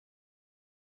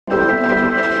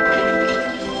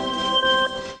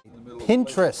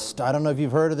Pinterest. I don't know if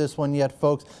you've heard of this one yet,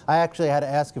 folks. I actually had to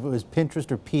ask if it was Pinterest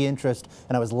or P-interest,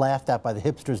 and I was laughed at by the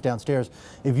hipsters downstairs.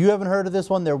 If you haven't heard of this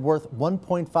one, they're worth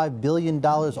 $1.5 billion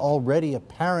already,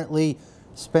 apparently.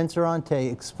 Spencer Ante,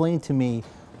 explain to me,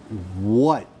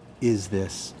 what is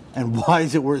this, and why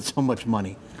is it worth so much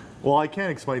money? Well, I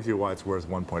can't explain to you why it's worth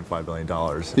 $1.5 billion.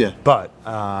 Yeah. But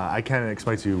I can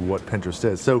explain to you what Pinterest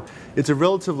is. So it's a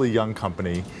relatively young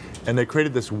company, and they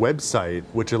created this website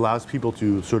which allows people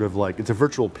to sort of like, it's a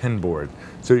virtual pin board.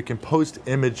 So you can post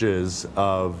images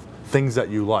of things that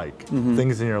you like,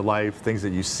 things in your life, things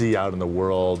that you see out in the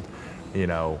world, you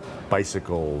know,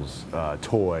 bicycles,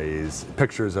 toys,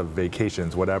 pictures of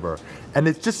vacations, whatever. And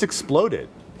it's just exploded,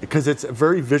 because it's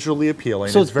very visually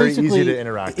appealing. So it's very easy to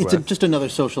interact with. It's just another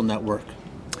social network.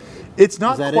 It's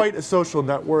not quite a social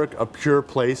network, a pure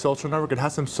play social network. It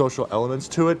has some social elements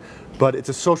to it, but it's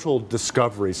a social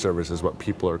discovery service is what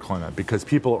people are calling it, because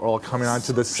people are all coming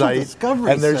onto the site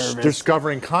and they're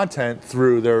discovering content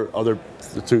through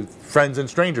through friends and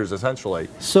strangers, essentially.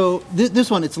 So this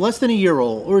one, it's less than a year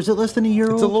old, or is it less than a year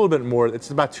old? It's a little bit more.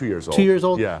 It's about 2 years old. 2 years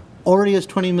old? Yeah. Already has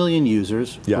 20 million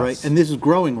users, right? And this is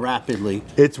growing rapidly.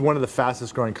 It's one of the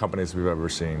fastest growing companies we've ever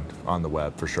seen on the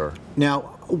web, for sure.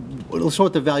 Now, let's start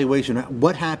with the valuation.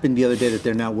 What happened the other day that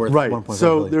they're now worth $1.5 billion?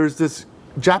 So there's this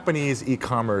Japanese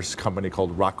e-commerce company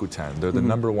called Rakuten. They're the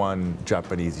 #1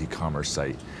 Japanese e-commerce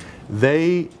site.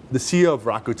 The CEO of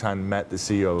Rakuten met the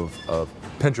CEO of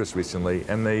Pinterest recently,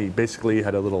 and they basically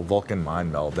had a little Vulcan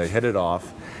mind meld. They hit it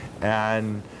off,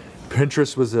 and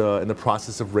Pinterest was in the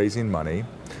process of raising money.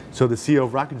 So the CEO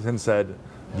of Rakuten said,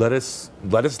 let us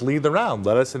lead the round,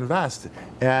 let us invest.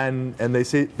 And they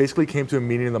basically came to a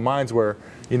meeting of the minds where,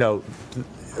 you know,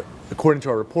 according to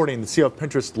our reporting, the CEO of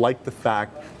Pinterest liked the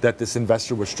fact that this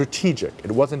investor was strategic.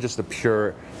 It wasn't just a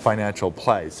pure financial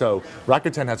play. So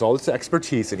Rakuten has all this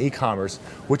expertise in e-commerce,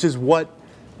 which is what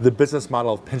the business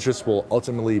model of Pinterest will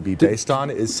ultimately be based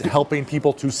on, is helping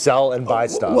people to sell and buy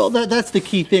stuff. Well, that's the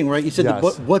key thing, right? You said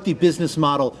what the business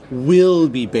model will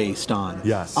be based on.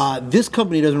 Yes. This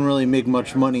company doesn't really make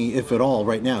much money, if at all,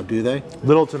 right now, do they?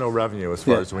 Little to no revenue, as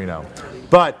far as we know.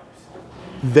 But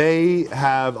they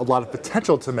have a lot of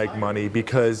potential to make money,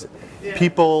 because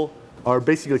people are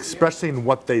basically expressing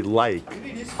what they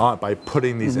like by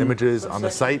putting these images on the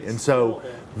site. And so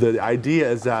the idea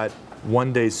is that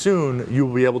one day soon you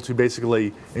will be able to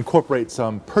basically incorporate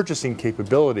some purchasing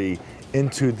capability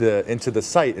into the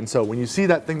site. And so when you see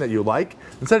that thing that you like,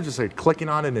 instead of just like clicking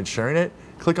on it and sharing it,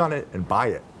 click on it and buy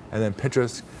it. And then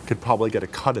Pinterest could probably get a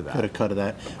cut of that. Get a cut of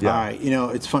that. Yeah. All right. You know,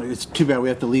 it's funny. It's too bad we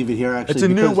have to leave it here, actually. It's a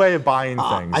new way of buying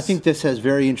things. I think this has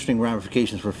very interesting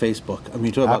ramifications for Facebook. I mean,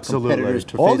 you talk about competitors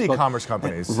to all Facebook. the e-commerce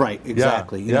companies. Right,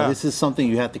 exactly. You know, this is something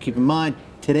you have to keep in mind.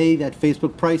 Today, that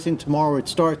Facebook pricing, tomorrow it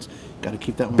starts. Got to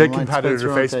keep that one in mind. Big competitor to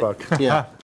Facebook. Yeah.